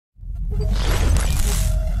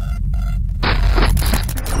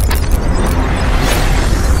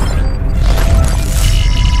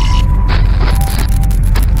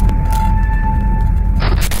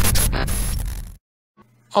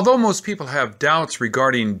Although most people have doubts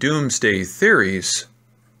regarding doomsday theories,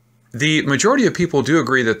 the majority of people do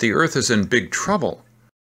agree that the Earth is in big trouble.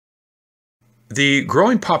 The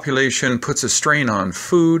growing population puts a strain on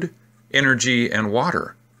food, energy, and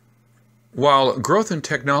water. While growth in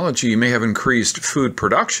technology may have increased food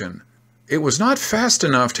production, it was not fast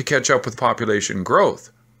enough to catch up with population growth.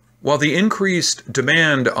 While the increased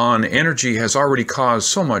demand on energy has already caused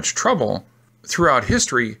so much trouble, throughout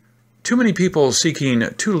history, too many people seeking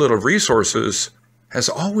too little resources has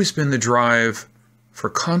always been the drive for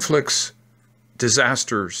conflicts,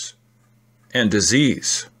 disasters, and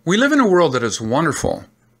disease. We live in a world that is wonderful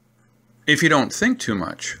if you don't think too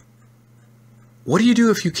much. What do you do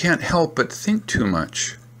if you can't help but think too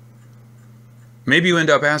much? Maybe you end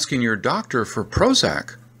up asking your doctor for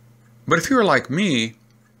Prozac. But if you're like me,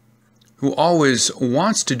 who always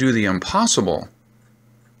wants to do the impossible,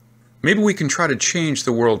 maybe we can try to change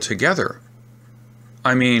the world together.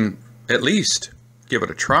 I mean, at least give it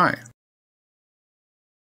a try.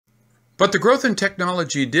 But the growth in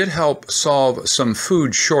technology did help solve some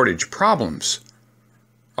food shortage problems.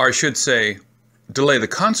 Or I should say, delay the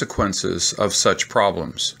consequences of such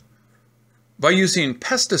problems. By using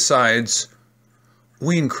pesticides,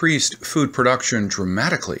 we increased food production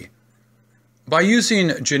dramatically. By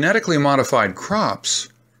using genetically modified crops,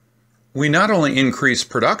 we not only increased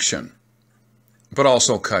production, but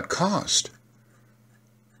also cut cost.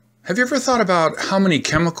 Have you ever thought about how many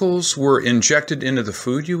chemicals were injected into the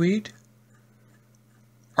food you eat?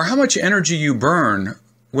 Or how much energy you burn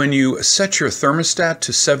when you set your thermostat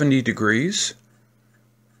to 70 degrees?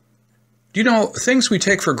 Do you know, things we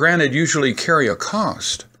take for granted usually carry a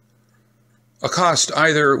cost. A cost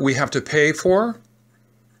either we have to pay for,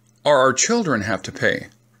 or our children have to pay.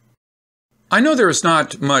 I know there is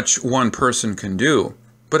not much one person can do,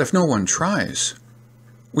 but if no one tries,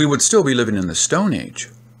 we would still be living in the Stone Age.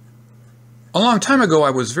 A long time ago,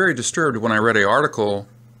 I was very disturbed when I read an article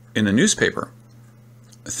in the newspaper.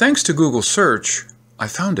 Thanks to Google search, I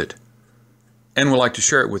found it, and would like to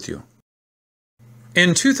share it with you.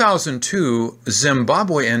 In 2002,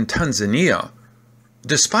 Zimbabwe and Tanzania,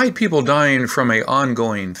 despite people dying from an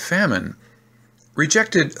ongoing famine,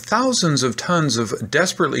 rejected thousands of tons of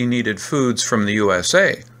desperately needed foods from the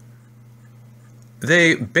USA.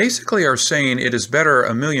 They basically are saying it is better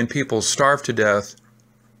 1 million people starve to death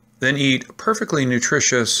than eat perfectly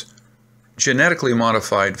nutritious, genetically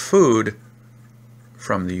modified food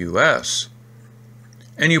from the US.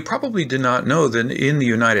 And you probably did not know that in the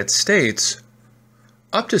United States,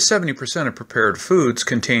 up to 70% of prepared foods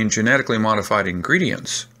contain genetically modified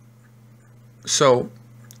ingredients. So,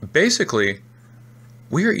 basically,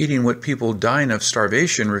 we are eating what people dying of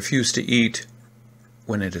starvation refuse to eat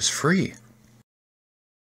when it is free.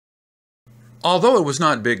 Although it was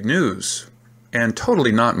not big news, and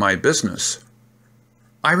totally not my business,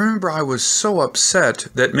 I remember I was so upset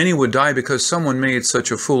that many would die because someone made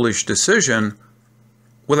such a foolish decision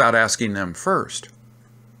without asking them first.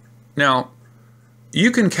 Now,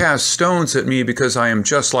 you can cast stones at me because I am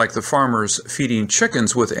just like the farmers feeding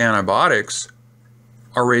chickens with antibiotics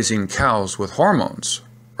or raising cows with hormones,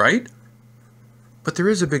 right? But there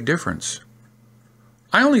is a big difference.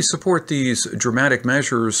 I only support these dramatic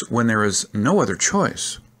measures when there is no other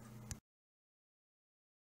choice.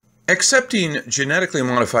 Accepting genetically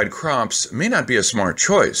modified crops may not be a smart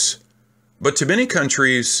choice, but to many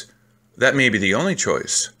countries, that may be the only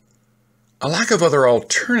choice. A lack of other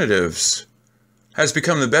alternatives has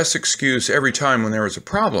become the best excuse every time when there is a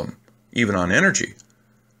problem, even on energy.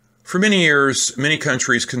 For many years, many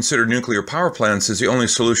countries considered nuclear power plants as the only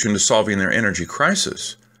solution to solving their energy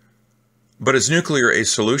crisis. But is nuclear a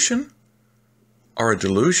solution or a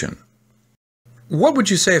delusion? What would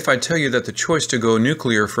you say if I tell you that the choice to go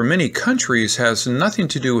nuclear for many countries has nothing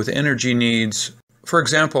to do with energy needs? For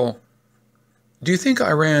example, do you think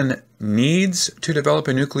Iran needs to develop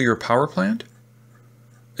a nuclear power plant?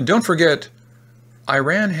 Don't forget,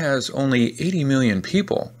 Iran has only 80 million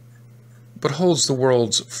people, but holds the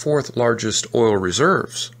world's 4th largest oil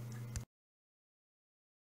reserves.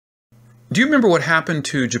 Do you remember what happened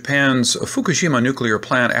to Japan's Fukushima nuclear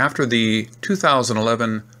plant after the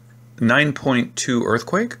 2011 9.2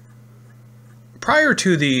 earthquake? Prior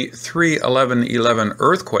to the 3/11/11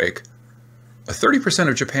 earthquake, 30%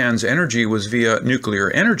 of Japan's energy was via nuclear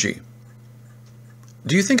energy.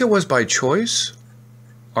 Do you think it was by choice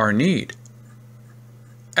or need?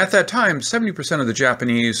 At that time, 70% of the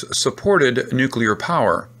Japanese supported nuclear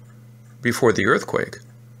power before the earthquake.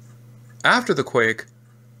 After the quake,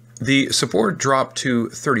 the support dropped to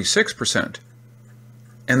 36%,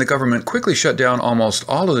 and the government quickly shut down almost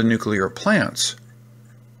all of the nuclear plants.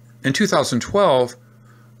 In 2012,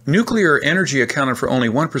 nuclear energy accounted for only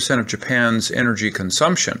 1% of Japan's energy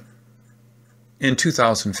consumption. In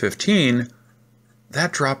 2015,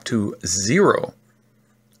 that dropped to 0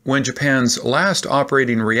 when Japan's last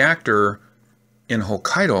operating reactor in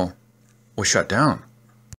Hokkaido was shut down.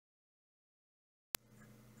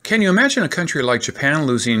 Can you imagine a country like Japan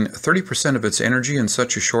losing 30% of its energy in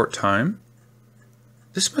such a short time?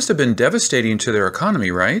 This must have been devastating to their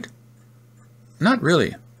economy, right? Not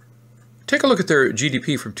really. Take a look at their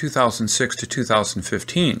GDP from 2006 to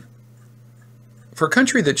 2015. For a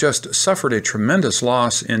country that just suffered a tremendous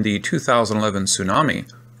loss in the 2011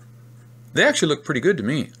 tsunami, they actually look pretty good to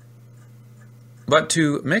me. But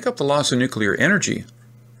to make up the loss of nuclear energy,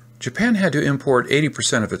 Japan had to import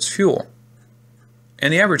 80% of its fuel,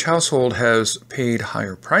 and the average household has paid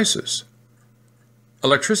higher prices.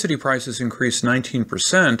 Electricity prices increased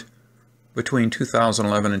 19% between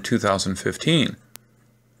 2011 and 2015,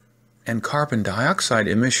 and carbon dioxide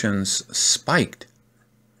emissions spiked.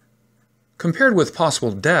 Compared with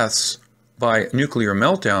possible deaths by nuclear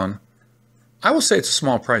meltdown, I will say it's a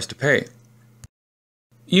small price to pay.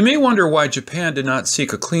 You may wonder why Japan did not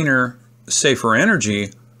seek a cleaner, safer energy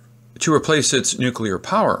to replace its nuclear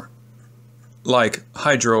power, like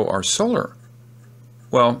hydro or solar.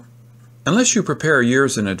 Well, unless you prepare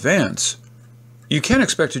years in advance, you can't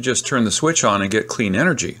expect to just turn the switch on and get clean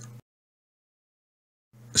energy.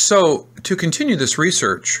 So, to continue this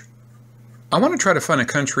research, I want to try to find a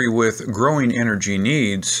country with growing energy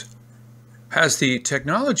needs, has the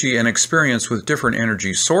technology and experience with different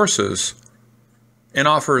energy sources, and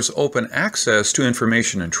offers open access to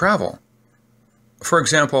information and travel. For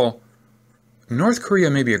example, North Korea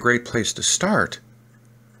may be a great place to start,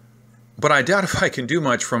 but I doubt if I can do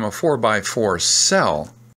much from a 4x4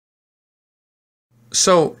 cell.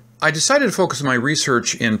 So I decided to focus my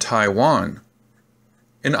research in Taiwan,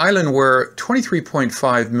 an island where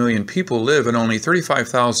 23.5 million people live in only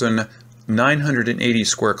 35,980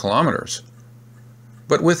 square kilometers.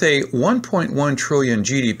 But with a 1.1 trillion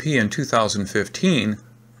GDP in 2015,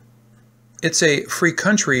 it's a free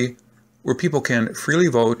country where people can freely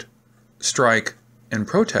vote, strike, and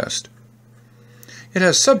protest. It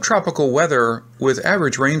has subtropical weather with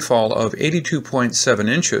average rainfall of 82.7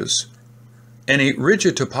 inches and a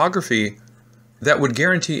rigid topography that would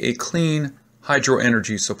guarantee a clean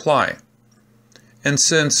hydroenergy supply. And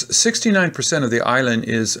since 69% of the island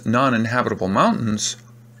is non-inhabitable mountains,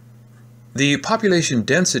 the population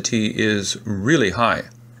density is really high.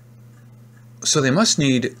 So they must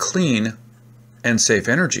need clean and safe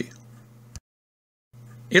energy.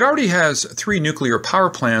 It already has 3 nuclear power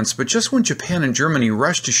plants, but just when Japan and Germany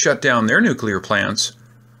rushed to shut down their nuclear plants,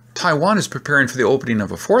 Taiwan is preparing for the opening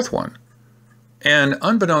of a 4th one. And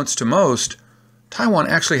unbeknownst to most, Taiwan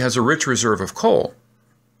actually has a rich reserve of coal,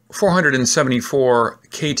 474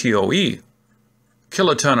 KTOE,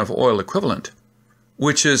 kiloton of oil equivalent,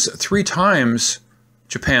 which is 3 times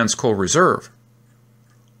Japan's coal reserve.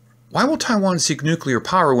 Why will Taiwan seek nuclear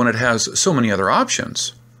power when it has so many other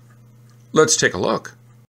options? Let's take a look.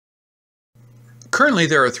 Currently,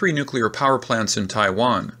 there are 3 nuclear power plants in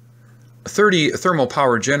Taiwan, 30 thermal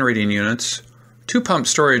power generating units, 2 pump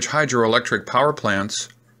storage hydroelectric power plants,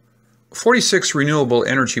 46 renewable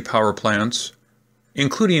energy power plants,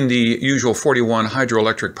 including the usual 41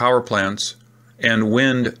 hydroelectric power plants, and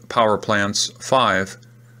wind power plants, 5.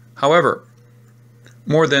 However,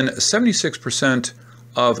 more than 76%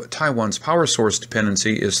 of Taiwan's power source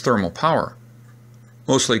dependency is thermal power,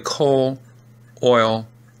 mostly coal, oil,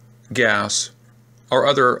 gas, or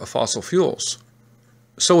other fossil fuels.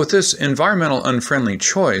 So with this environmental unfriendly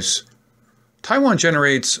choice, Taiwan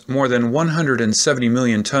generates more than 170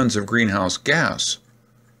 million tons of greenhouse gas.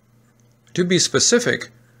 To be specific,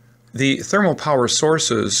 the thermal power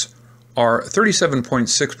sources are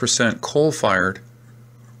 37.6% coal-fired,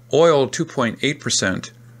 oil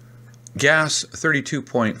 2.8%, gas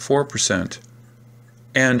 32.4%,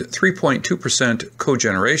 and 3.2%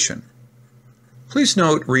 cogeneration. Please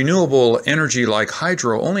note, renewable energy like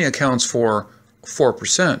hydro only accounts for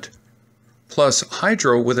 4%, plus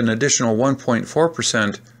hydro with an additional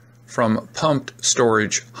 1.4% from pumped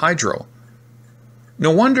storage hydro.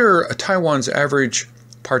 No wonder Taiwan's average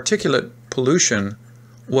particulate pollution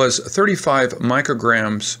was 35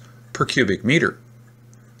 micrograms per cubic meter.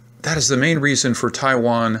 That is the main reason for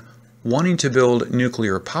Taiwan wanting to build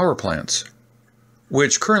nuclear power plants,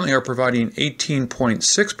 which currently are providing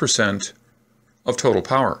 18.6% of total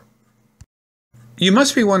power. You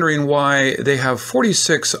must be wondering why they have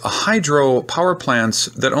 46 hydro power plants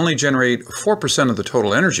that only generate 4% of the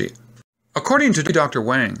total energy. According to Dr.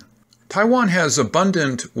 Wang, Taiwan has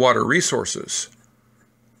abundant water resources.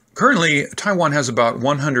 Currently, Taiwan has about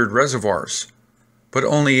 100 reservoirs, but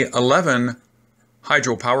only 11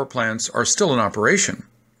 hydropower plants are still in operation.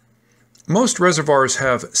 Most reservoirs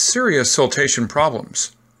have serious siltation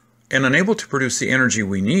problems and unable to produce the energy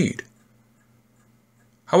we need.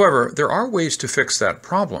 However, there are ways to fix that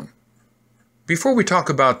problem. Before we talk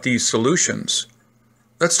about these solutions,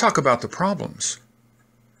 let's talk about the problems.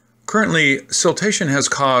 Currently, siltation has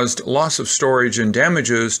caused loss of storage and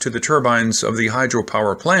damages to the turbines of the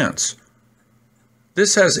hydropower plants.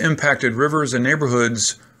 This has impacted rivers and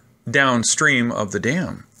neighborhoods downstream of the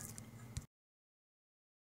dam.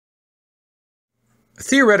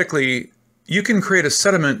 Theoretically, you can create a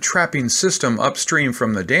sediment trapping system upstream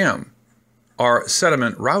from the dam, or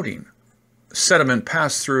sediment routing, sediment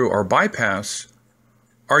pass-through or bypass,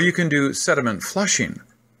 or you can do sediment flushing,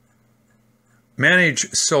 manage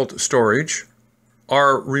silt storage,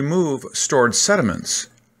 or remove stored sediments.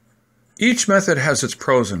 Each method has its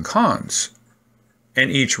pros and cons, and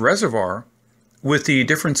each reservoir, with the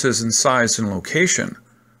differences in size and location,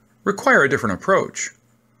 require a different approach.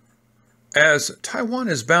 As Taiwan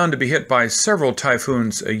is bound to be hit by several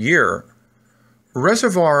typhoons a year,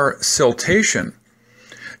 reservoir siltation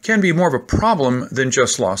can be more of a problem than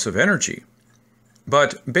just loss of energy.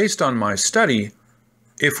 But based on my study,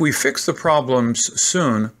 if we fix the problems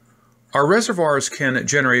soon, our reservoirs can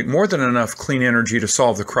generate more than enough clean energy to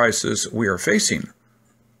solve the crisis we are facing.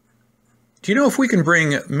 Do you know if we can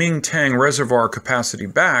bring Mingtang reservoir capacity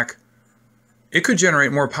back, it could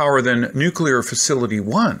generate more power than Nuclear Facility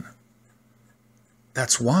 1?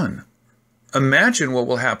 That's one. Imagine what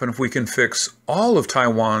will happen if we can fix all of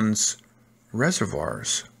Taiwan's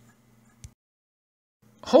reservoirs.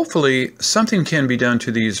 Hopefully, something can be done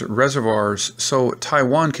to these reservoirs so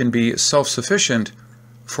Taiwan can be self-sufficient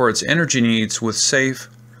for its energy needs with safe,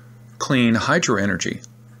 clean hydroenergy.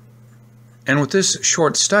 And with this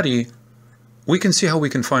short study, we can see how we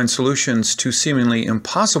can find solutions to seemingly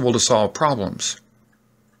impossible to solve problems.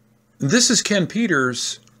 This is Ken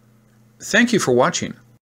Peters. Thank you for watching.